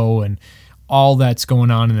 Rojo and all that's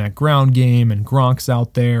going on in that ground game, and Gronk's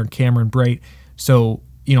out there, Cameron Brate. So,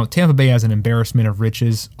 Tampa Bay has an embarrassment of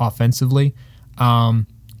riches offensively.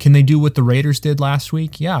 Can they do what the Raiders did last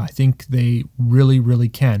week? Yeah, I think they really, really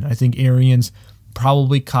can. I think Arians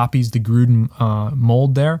probably copies the Gruden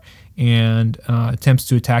mold there and attempts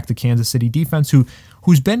to attack the Kansas City defense,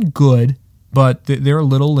 who's been good, but they're a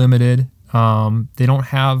little limited. They don't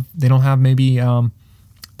have the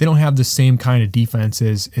same kind of defense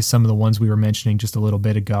as some of the ones we were mentioning just a little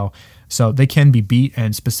bit ago. So they can be beat,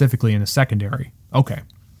 and specifically in the secondary. Okay.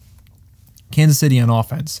 Kansas City on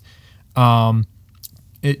offense.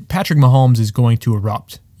 Patrick Mahomes is going to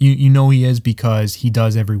erupt. You know he is, because he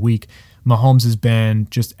does every week. Mahomes has been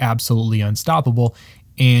just absolutely unstoppable,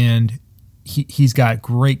 and he's got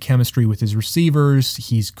great chemistry with his receivers.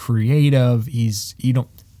 He's creative.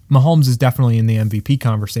 Mahomes is definitely in the MVP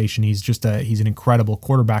conversation. He's an incredible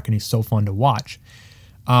quarterback, and he's so fun to watch.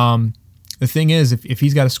 The thing is, if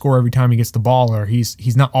he's got to score every time he gets the ball, or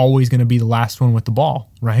he's not always going to be the last one with the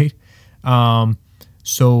ball, right?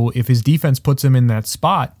 So if his defense puts him in that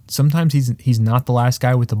spot, sometimes he's not the last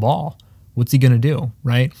guy with the ball. What's he going to do,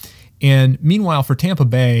 right? And meanwhile, for Tampa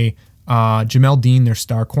Bay, Jamel Dean, their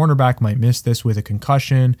star cornerback, might miss this with a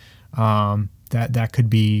concussion. That could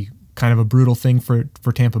be kind of a brutal thing for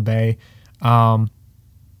Tampa Bay.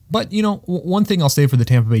 But, one thing I'll say for the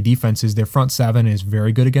Tampa Bay defense is their front seven is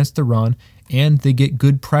very good against the run, and they get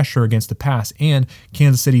good pressure against the pass. And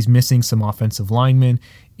Kansas City's missing some offensive linemen,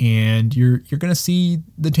 and you're going to see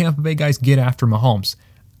the Tampa Bay guys get after Mahomes.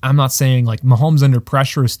 I'm not saying Mahomes under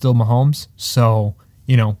pressure is still Mahomes, so,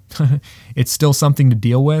 it's still something to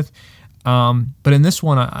deal with. But in this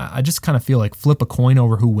one, I just kind of feel like flip a coin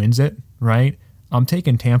over who wins it, right? I'm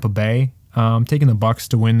taking Tampa Bay. I'm taking the Bucs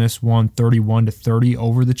to win this one 31-30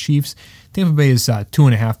 over the Chiefs. Tampa Bay is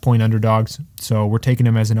 2.5-point underdogs, so we're taking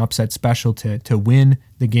them as an upset special to win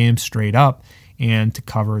the game straight up and to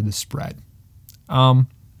cover the spread.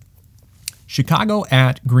 Chicago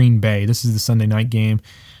at Green Bay. This is the Sunday night game.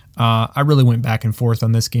 I really went back and forth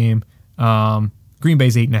on this game. Green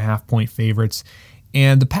Bay's 8.5-point favorites.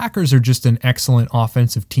 And the Packers are just an excellent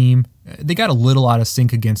offensive team. They got a little out of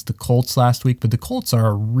sync against the Colts last week, but the Colts are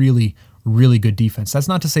a really, really good defense. That's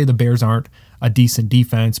not to say the Bears aren't a decent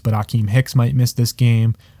defense, but Akeem Hicks might miss this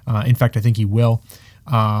game. In fact, I think he will.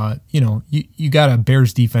 You got a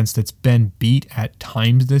Bears defense that's been beat at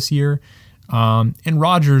times this year. And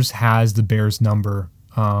Rodgers has the Bears number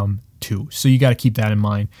too. So you got to keep that in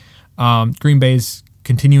mind. Green Bay's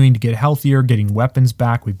continuing to get healthier, getting weapons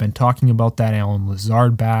back. We've been talking about that. Allen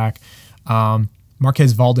Lazard back.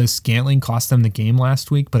 Marquez Valdes-Scantling cost them the game last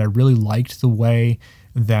week, but I really liked the way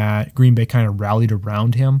that Green Bay kind of rallied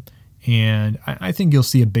around him. And I think you'll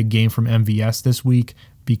see a big game from MVS this week,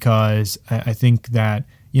 because I think that,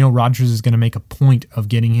 Rodgers is going to make a point of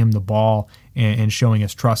getting him the ball and showing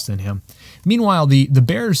his trust in him. Meanwhile, the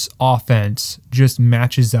Bears offense just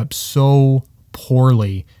matches up so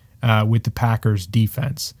poorly with the Packers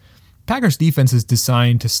defense. Packers defense is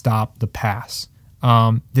designed to stop the pass.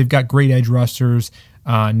 They've got great edge rushers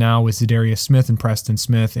now with Za'Darius Smith and Preston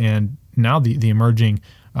Smith, and now the emerging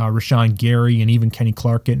Rashawn Gary and even Kenny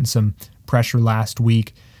Clark getting some pressure last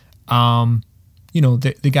week.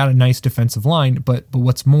 They got a nice defensive line, but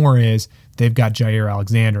what's more is they've got Jair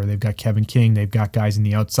Alexander, they've got Kevin King, they've got guys in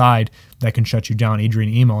the outside that can shut you down.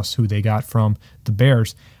 Adrian Amos, who they got from the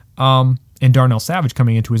Bears, and Darnell Savage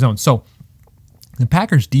coming into his own. So the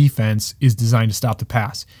Packers defense is designed to stop the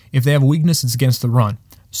pass. If they have a weakness, it's against the run.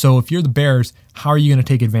 So if you're the Bears, how are you going to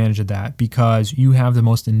take advantage of that? Because you have the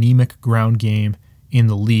most anemic ground game in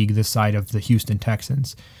the league this side of the Houston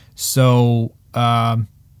Texans. So,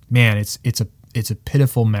 it's a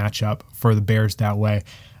pitiful matchup for the Bears that way.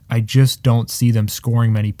 I just don't see them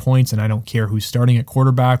scoring many points, and I don't care who's starting at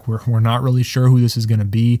quarterback. We're not really sure who this is going to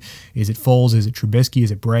be. Is it Foles? Is it Trubisky?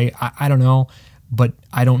 Is it Bray? I don't know, but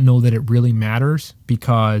I don't know that it really matters,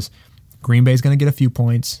 because Green Bay is going to get a few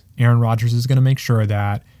points. Aaron Rodgers is going to make sure of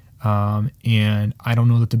that, and I don't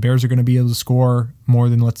know that the Bears are going to be able to score more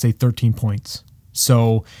than, let's say, 13 points.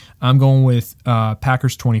 So I'm going with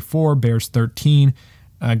Packers 24, Bears 13.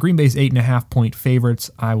 Green Bay's 8.5-point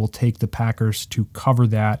favorites. I will take the Packers to cover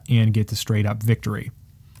that and get the straight-up victory.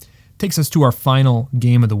 Takes us to our final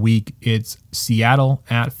game of the week. It's Seattle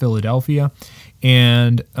at Philadelphia.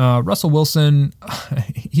 And Russell Wilson,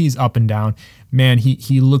 he's up and down. Man,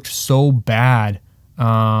 he looked so bad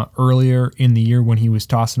earlier in the year when he was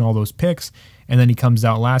tossing all those picks, and then he comes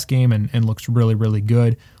out last game and looks really, really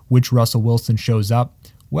good. Which Russell Wilson shows up?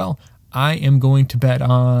 Well, I am going to bet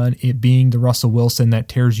on it being the Russell Wilson that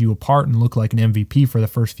tears you apart and look like an MVP for the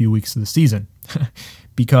first few weeks of the season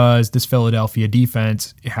because this Philadelphia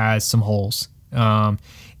defense has some holes.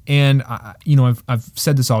 And I've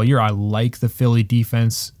said this all year. I like the Philly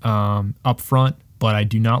defense up front, but I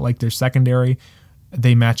do not like their secondary.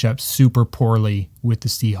 They match up super poorly with the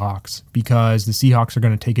Seahawks because the Seahawks are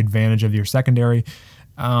going to take advantage of your secondary.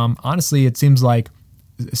 Honestly, it seems like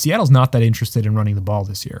Seattle's not that interested in running the ball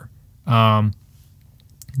this year.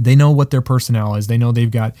 They know what their personnel is. They know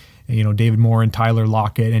they've got David Moore and Tyler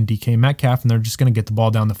Lockett and DK Metcalf, and they're just going to get the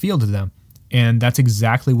ball down the field to them. And that's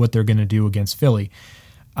exactly what they're going to do against Philly.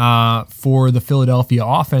 For the Philadelphia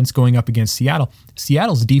offense going up against Seattle,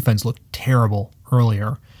 Seattle's defense looked terrible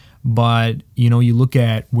earlier. But, you look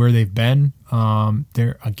at where they've been,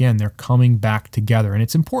 they're coming back together. And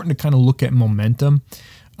it's important to kind of look at momentum.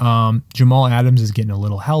 Jamal Adams is getting a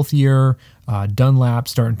little healthier. Dunlap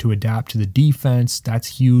starting to adapt to the defense.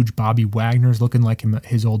 That's huge. Bobby Wagner's looking like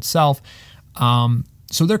his old self.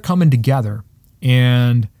 So they're coming together.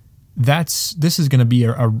 And this is going to be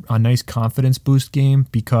a nice confidence boost game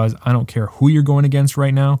because I don't care who you're going against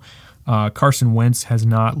right now. Carson Wentz has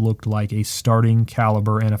not looked like a starting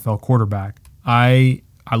caliber NFL quarterback. I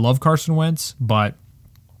love Carson Wentz, but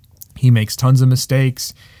he makes tons of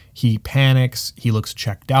mistakes. He panics. He looks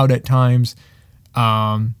checked out at times.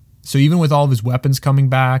 So even with all of his weapons coming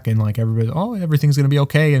back and like everything's going to be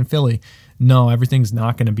okay in Philly. No, everything's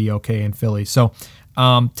not going to be okay in Philly. So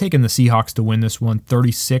taking the Seahawks to win this one,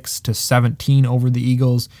 36-17 over the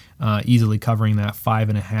Eagles, easily covering that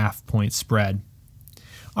 5.5 point spread.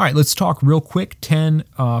 All right, let's talk real quick. 10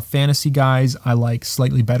 fantasy guys I like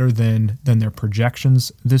slightly better than their projections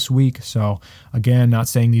this week. So again, not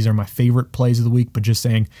saying these are my favorite plays of the week, but just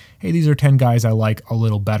saying, hey, these are 10 guys I like a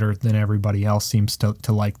little better than everybody else seems to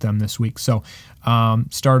like them this week. So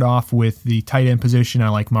start off with the tight end position. I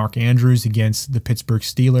like Mark Andrews against the Pittsburgh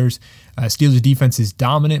Steelers. Steelers defense is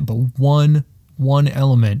dominant, but one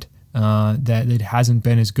element that it hasn't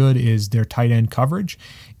been as good is their tight end coverage.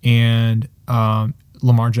 And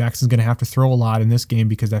Lamar Jackson's going to have to throw a lot in this game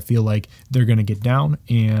because I feel like they're going to get down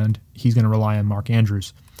and he's going to rely on Mark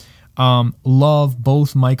Andrews. Love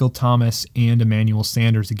both Michael Thomas and Emmanuel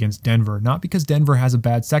Sanders against Denver, not because Denver has a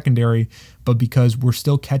bad secondary, but because we're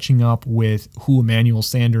still catching up with who Emmanuel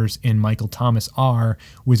Sanders and Michael Thomas are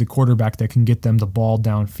with a quarterback that can get them the ball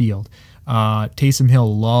downfield. Taysom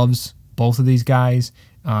Hill loves both of these guys.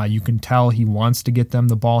 You can tell he wants to get them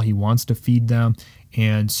the ball. He wants to feed them.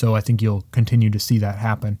 And so I think you'll continue to see that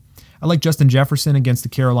happen. I like Justin Jefferson against the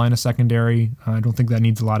Carolina secondary. I don't think that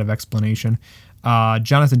needs a lot of explanation.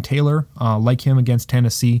 Jonathan Taylor, like him against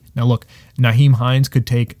Tennessee. Now look, Nyheim Hines could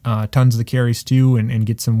take tons of the carries too and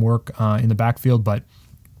get some work in the backfield, but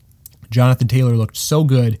Jonathan Taylor looked so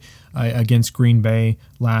good against Green Bay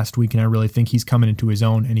last week, and I really think he's coming into his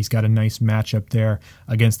own, and he's got a nice matchup there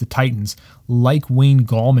against the Titans. Like Wayne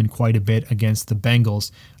Gallman quite a bit against the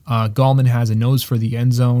Bengals. Gallman has a nose for the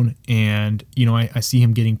end zone, and I see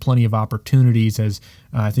him getting plenty of opportunities as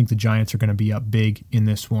I think the Giants are going to be up big in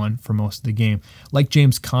this one for most of the game. Like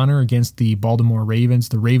James Conner against the Baltimore Ravens.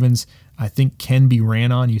 The Ravens, I think, can be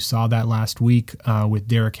ran on. You saw that last week with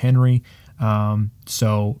Derrick Henry.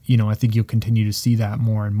 So I think you'll continue to see that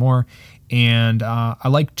more and more. And I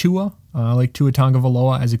like Tua. I like Tua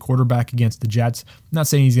Tagovailoa as a quarterback against the Jets. I'm not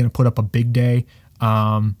saying he's going to put up a big day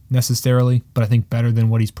necessarily, but I think better than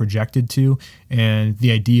what he's projected to. And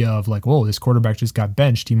the idea of like, whoa, this quarterback just got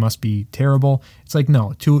benched, he must be terrible. It's like,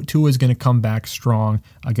 no, Tua is going to come back strong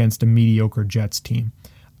against a mediocre Jets team.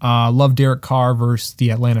 Love Derek Carr versus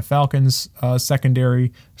the Atlanta Falcons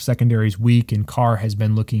secondary. Secondary's weak, and Carr has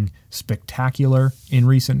been looking spectacular in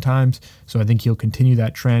recent times, so I think he'll continue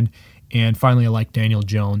that trend. And finally, I like Daniel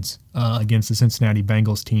Jones against the Cincinnati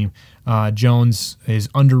Bengals team. Jones is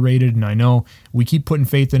underrated, and I know we keep putting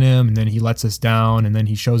faith in him, and then he lets us down, and then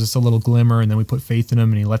he shows us a little glimmer, and then we put faith in him,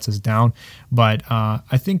 and he lets us down. But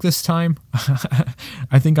I think this time,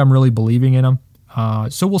 I think I'm really believing in him.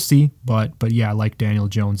 So we'll see, but yeah, I like Daniel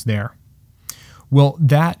Jones there. Well,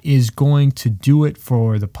 that is going to do it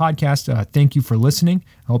for the podcast. Thank you for listening.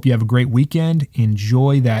 I hope you have a great weekend.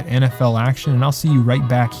 Enjoy that NFL action, and I'll see you right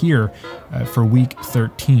back here for Week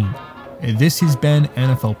 13. This has been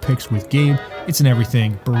NFL Picks with Gabe. It's an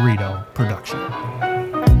Everything Burrito production.